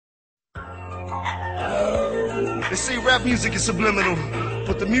They say rap music is subliminal,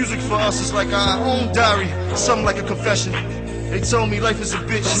 but the music for us is like our own diary, something like a confession. They told me life is a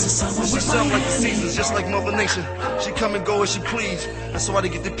bitch, and she sound like the seasons, just like Mother Nature. She come and go as she please, that's why they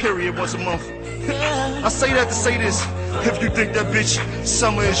get the period once a month. I say that to say this, if you think that bitch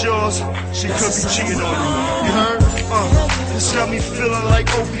summer is yours, she could be cheating on you. You heard? It's got me feeling like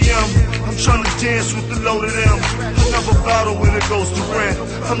opium. I'm trying to dance with the load of them. Another bottle when it goes to rent.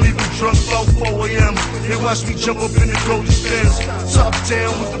 I'm leaving drunk about 4 a.m. They watch me jump up in the golden spins, top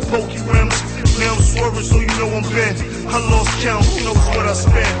down with the pokey rims. Now I'm swerving so you know I'm bent. I lost count, who knows what I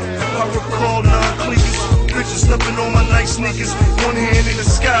spent. I recall 9 cleavers, bitches slipping on my nice sneakers. One hand in the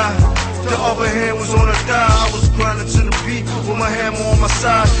sky, the other hand was on her thigh. I was grinding to the beat with my hammer on my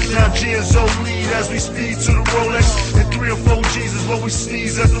side. Now G and Zoe lead as we speed to the Rolex. And 3 or 4 G's is what we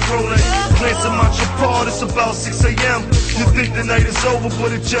sneeze at the Rolex. Glancing my chapard, it's about 6 a.m. You think the night is over,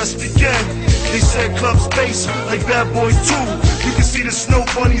 but it just began. They said club space, like Bad Boys 2. You can see the snow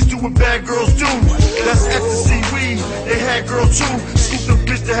bunnies do what bad girls do. That's ecstasy weed, they had girl too. Scooped the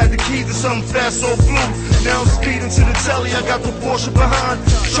bitch that had the keys to something fast so blue. Now I'm speeding to the telly, I got the Porsche behind.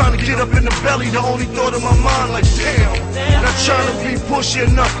 Trying to get up in the belly, the only thought in my mind, like damn. Not trying to be pushy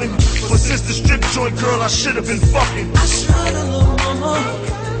or nothing, but since the strip joint girl, I should have been fucking. I should have, little mama.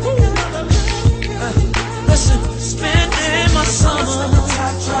 Listen, spending my summer.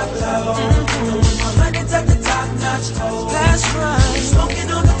 My money's at the top notch. That's right.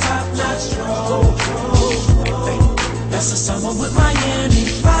 Smoking on the top notch. That's the summer with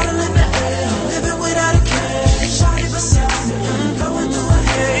Miami. Bottle in the air, living without a care. Shawty beside me, going through her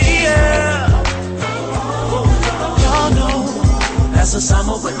hair. Yeah. Y'all know that's the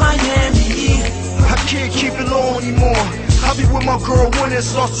summer with Miami. I can't keep it low anymore. I be with my girl when it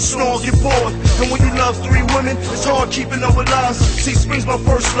starts to snow or get bored. And when you love 3 women, it's hard keeping up with lies. See, spring's my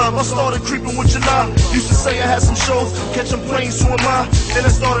first love, I started creeping with July. Used to say I had some shows, catching planes, who am I? Then I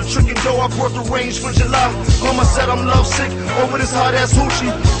started tricking dough, I brought the range for July. Mama said I'm lovesick, over this hot ass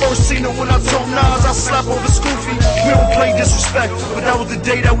hoochie. First seen her when I told Nas I slap over Scoofy. We don't play disrespect, but that was the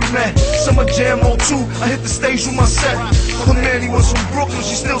day that we met. Summer Jam 02, I hit the stage with my set. Her man, he was from Brooklyn,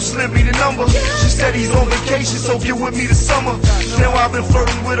 she still slid me the number. She said he's on vacation, so get with me this summer. Now I've been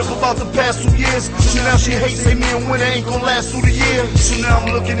flirting with her for about the past 2 years. So now she hates me and winter ain't gonna last through the year. So now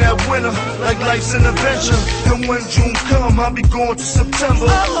I'm looking at winter like life's an adventure. And when June come, I'll be going to September.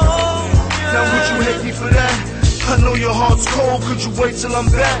 Now would you hate me for that? I know your heart's cold, could you wait till I'm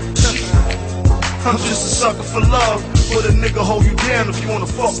back? I'm just a sucker for love, but a nigga hold you down if you wanna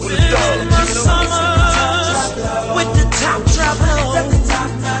fuck with a dog. My summer with the top drop low,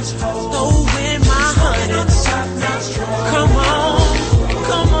 snow in my honey. Come on,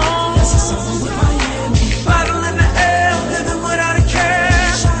 come on. That's the summer with Miami. Bottle in the air, living without a care.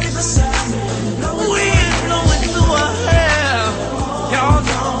 Wind blowing through her hair. Y'all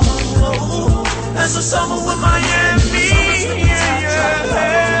know that's the summer with Miami. Yeah,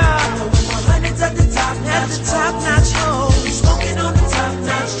 yeah. At the top notch.